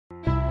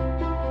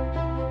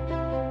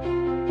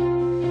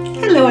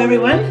Hello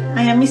everyone,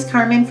 I am Miss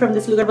Carmen from the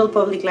Pflugerville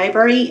Public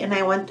Library and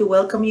I want to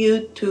welcome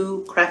you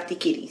to Crafty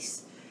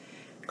Kiddies.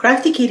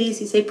 Crafty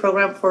Kiddies is a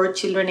program for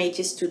children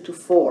ages 2 to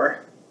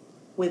 4.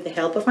 With the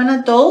help of an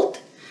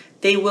adult,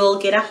 they will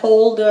get a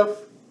hold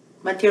of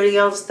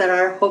materials that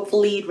are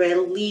hopefully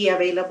readily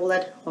available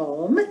at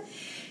home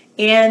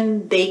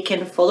and they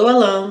can follow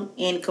along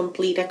and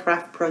complete a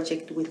craft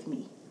project with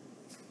me.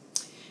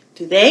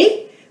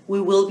 Today,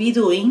 we will be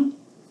doing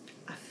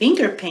a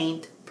finger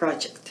paint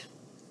project.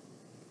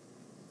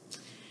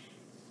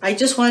 I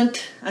just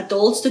want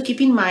adults to keep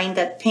in mind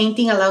that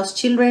painting allows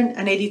children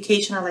an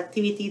educational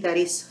activity that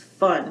is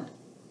fun.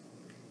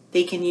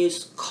 They can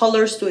use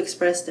colors to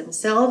express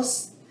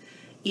themselves,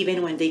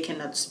 even when they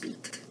cannot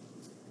speak.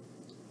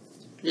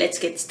 Let's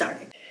get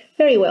started.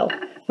 Very well.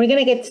 We're going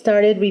to get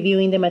started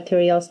reviewing the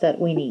materials that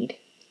we need.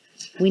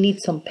 We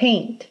need some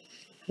paint.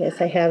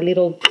 Yes, I have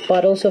little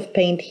bottles of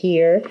paint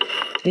here.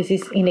 This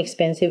is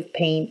inexpensive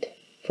paint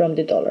from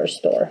the dollar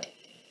store.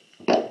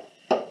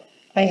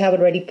 I have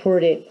already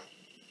poured it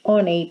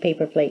on a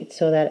paper plate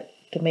so that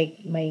to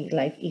make my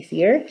life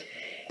easier,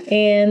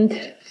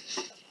 and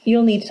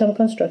you'll need some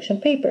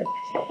construction paper.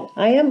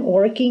 I am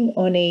working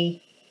on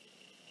a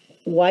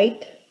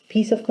white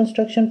piece of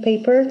construction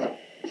paper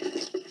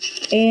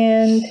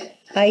and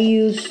I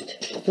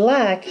used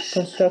black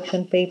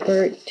construction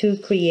paper to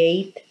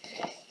create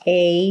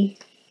a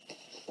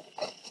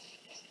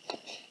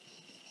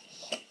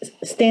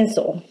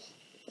stencil.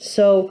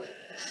 So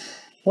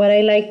what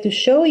I like to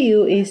show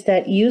you is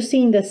that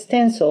using the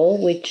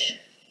stencil, which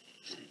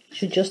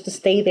should just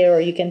stay there, or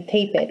you can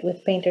tape it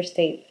with painter's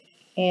tape,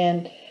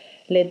 and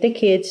let the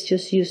kids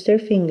just use their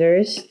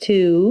fingers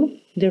to,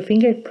 their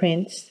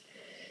fingerprints,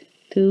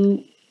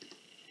 to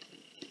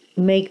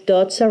make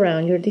dots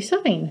around your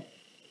design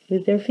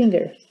with their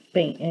finger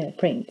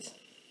prints.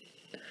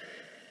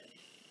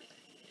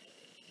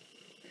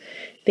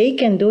 They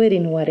can do it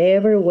in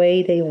whatever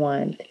way they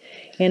want.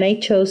 And I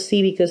chose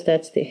C because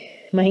that's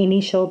my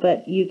initial,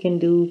 but you can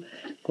do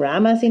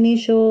grandma's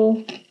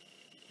initial,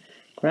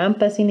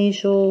 grandpa's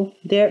initial,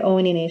 their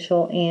own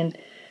initial, and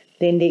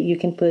then you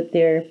can put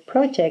their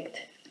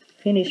project,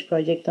 finished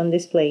project, on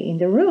display in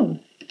the room.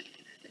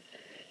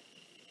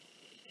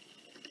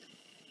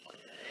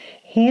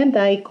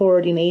 Hand-eye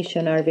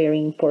coordination are very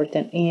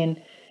important,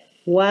 and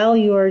while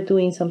you are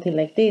doing something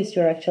like this,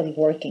 you're actually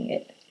working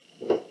it.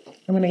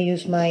 I'm going to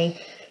use my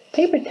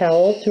paper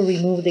towel to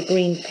remove the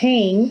green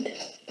paint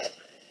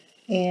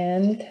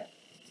and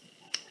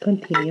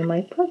continue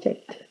my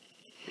project.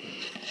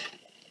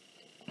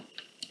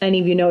 And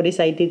if you notice,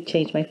 I did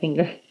change my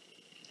finger.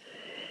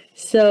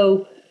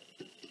 So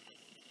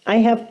I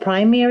have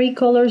primary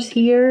colors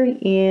here,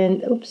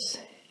 and oops,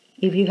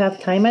 if you have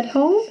time at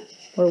home,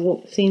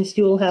 or since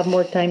you will have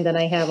more time than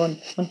I have on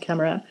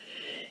camera,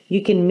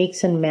 you can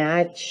mix and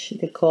match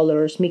the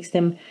colors, mix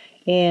them,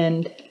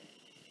 and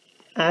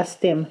ask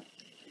them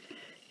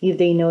if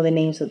they know the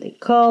names of the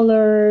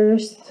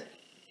colors,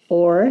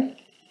 or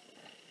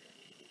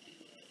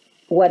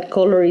what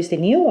color is the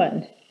new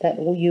one that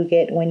you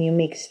get when you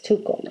mix two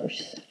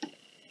colors.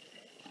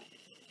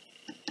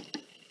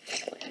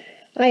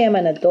 I am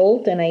an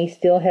adult and I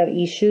still have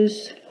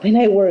issues when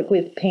I work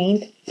with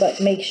paint,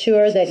 but make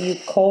sure that you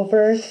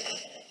cover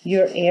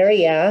your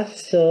area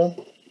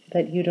so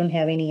that you don't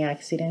have any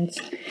accidents.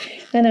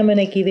 And I'm going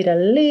to give it a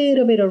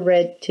little bit of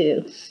red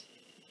too.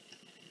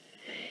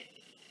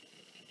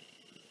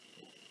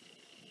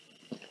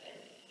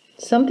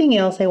 Something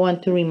else I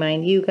want to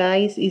remind you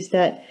guys is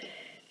that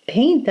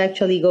paint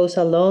actually goes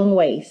a long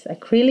ways.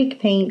 Acrylic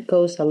paint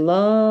goes a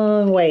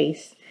long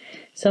ways.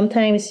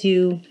 Sometimes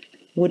you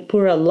would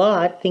pour a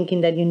lot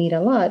thinking that you need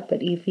a lot,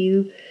 but if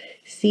you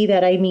see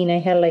that, I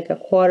had like a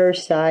quarter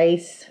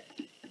size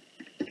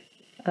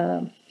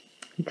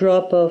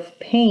drop of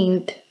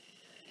paint,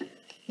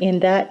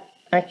 and that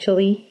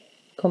actually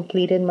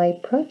completed my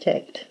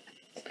project.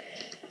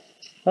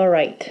 All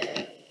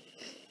right.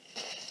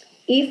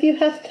 If you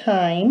have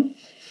time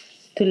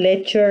to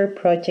let your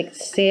project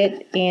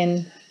sit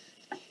and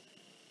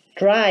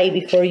dry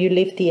before you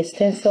lift the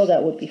stencil,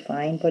 that would be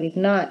fine. But if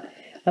not,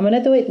 I'm going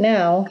to do it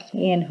now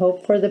and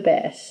hope for the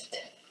best.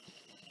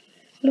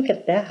 Look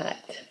at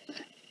that.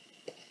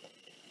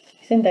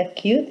 Isn't that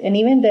cute? And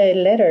even the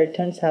letter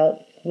turns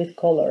out with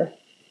color.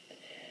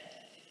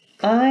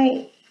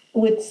 I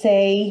would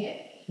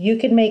say you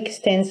can make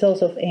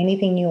stencils of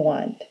anything you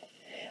want.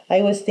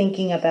 I was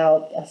thinking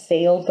about a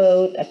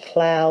sailboat, a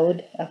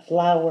cloud, a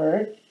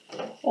flower,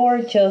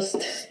 or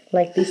just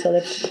like these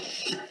other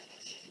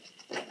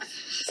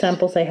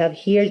samples I have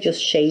here,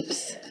 just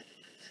shapes.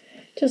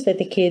 Just let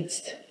the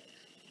kids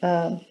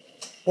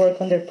work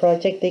on their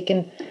project. They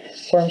can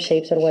form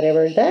shapes or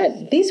whatever.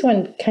 This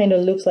one kind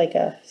of looks like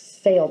a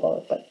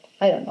sailboat, but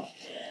I don't know.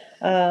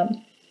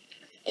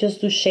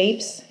 Just do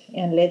shapes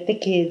and let the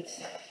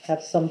kids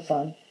have some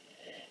fun.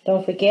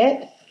 Don't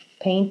forget,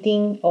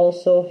 painting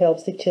also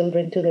helps the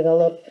children to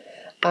develop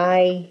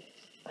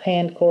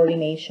eye-hand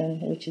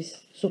coordination, which is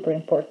super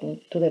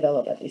important to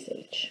develop at this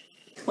age.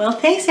 Well,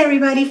 thanks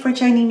everybody for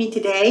joining me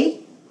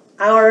today.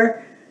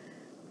 Our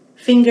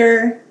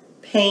finger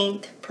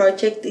paint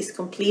project is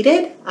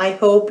completed. I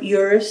hope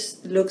yours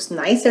looks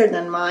nicer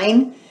than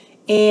mine.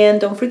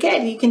 And don't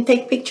forget, you can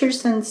take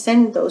pictures and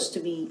send those to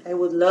me. I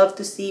would love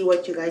to see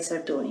what you guys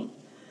are doing.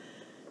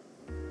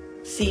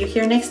 See you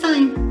here next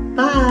time.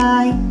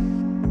 Bye.